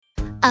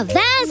A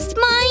vast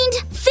mind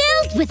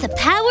filled with the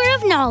power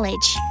of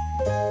knowledge.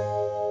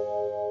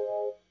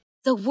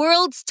 The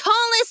world's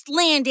tallest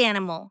land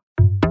animal.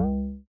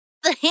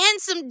 The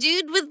handsome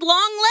dude with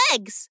long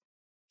legs.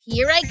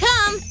 Here I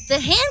come, the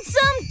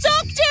handsome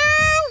Dr.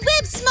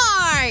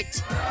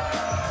 Whipsmart.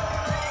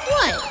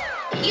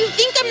 What? You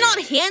think I'm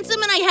not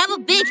handsome and I have a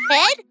big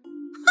head?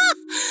 Huh,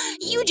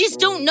 you just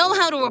don't know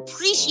how to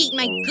appreciate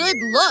my good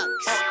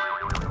looks.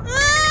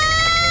 Ah!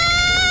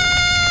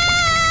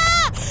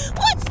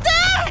 What's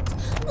that?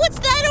 What's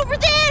that over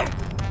there?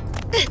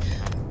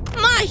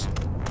 My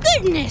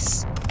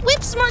goodness!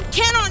 Whipsmart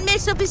cannot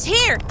mess up his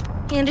hair,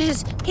 and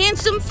his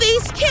handsome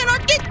face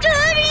cannot get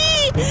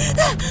dirty!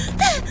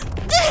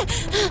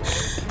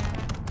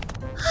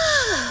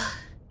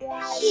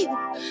 Phew,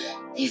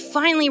 they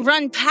finally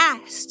run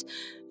past.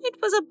 It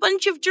was a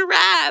bunch of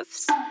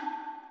giraffes.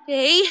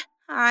 Today,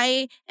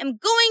 I am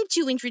going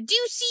to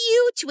introduce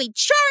you to a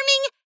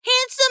charming,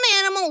 handsome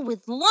animal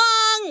with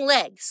long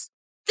legs.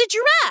 The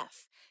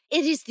giraffe.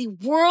 It is the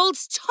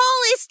world's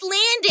tallest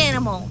land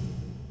animal.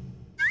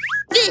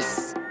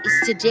 This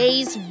is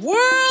today's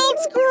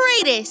world's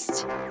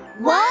greatest.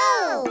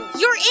 Whoa!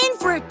 You're in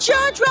for a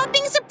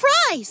jaw-dropping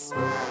surprise.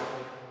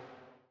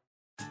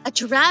 A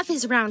giraffe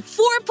is around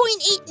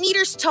 4.8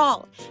 meters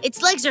tall.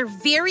 Its legs are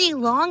very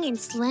long and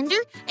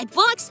slender and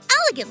walks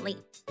elegantly,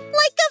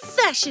 like a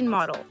fashion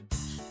model.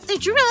 The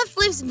giraffe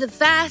lives in the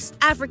vast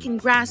African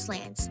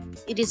grasslands.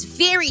 It is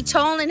very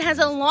tall and has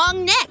a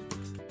long neck.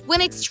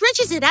 When it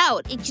stretches it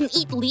out, it can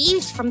eat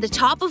leaves from the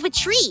top of a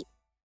tree.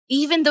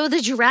 Even though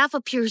the giraffe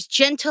appears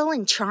gentle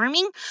and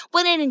charming,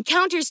 when it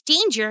encounters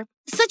danger,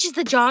 such as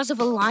the jaws of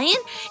a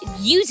lion, it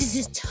uses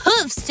its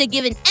hooves to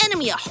give an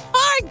enemy a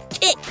hard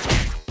kick,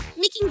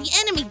 making the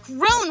enemy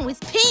groan with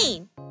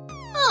pain.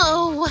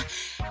 Oh,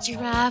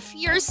 giraffe,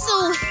 you're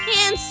so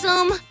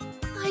handsome.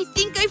 I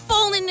think I've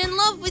fallen in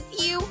love with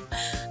you.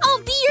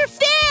 I'll be your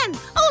fan.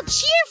 I'll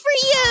cheer for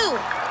you.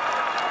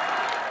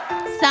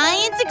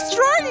 Science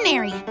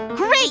extraordinary.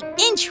 Great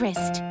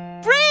interest.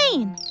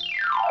 Brain.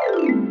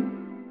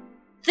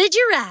 The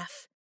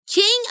giraffe,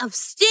 king of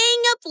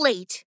staying up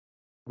late.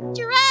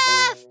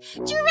 Giraffe!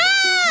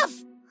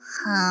 Giraffe!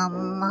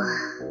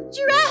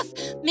 Giraffe,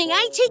 may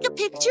I take a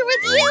picture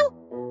with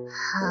you?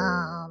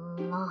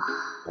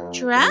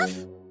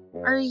 Giraffe,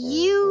 are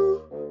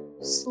you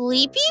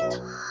sleeping?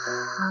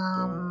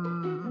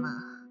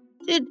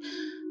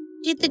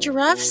 Did the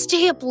giraffe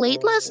stay up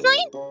late last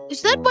night?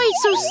 Is that why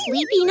it's so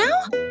sleepy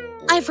now?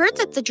 I've heard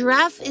that the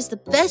giraffe is the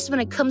best when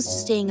it comes to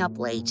staying up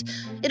late.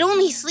 It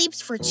only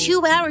sleeps for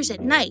 2 hours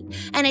at night,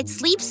 and it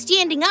sleeps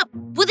standing up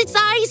with its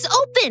eyes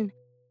open.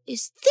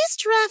 Is this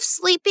giraffe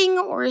sleeping,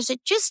 or is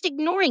it just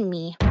ignoring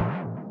me?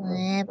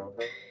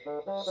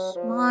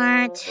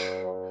 Smart.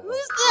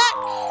 Who's that?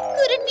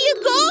 Could it be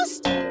a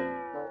ghost?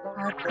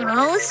 A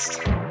ghost?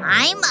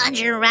 I'm a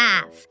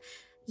giraffe.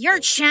 You're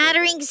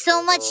chattering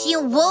so much you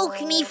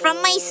woke me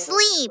from my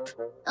sleep.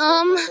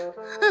 Am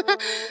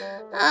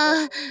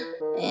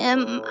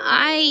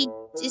I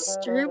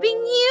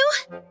disturbing you?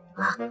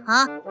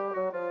 Uh-huh.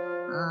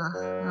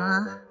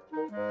 Uh-huh.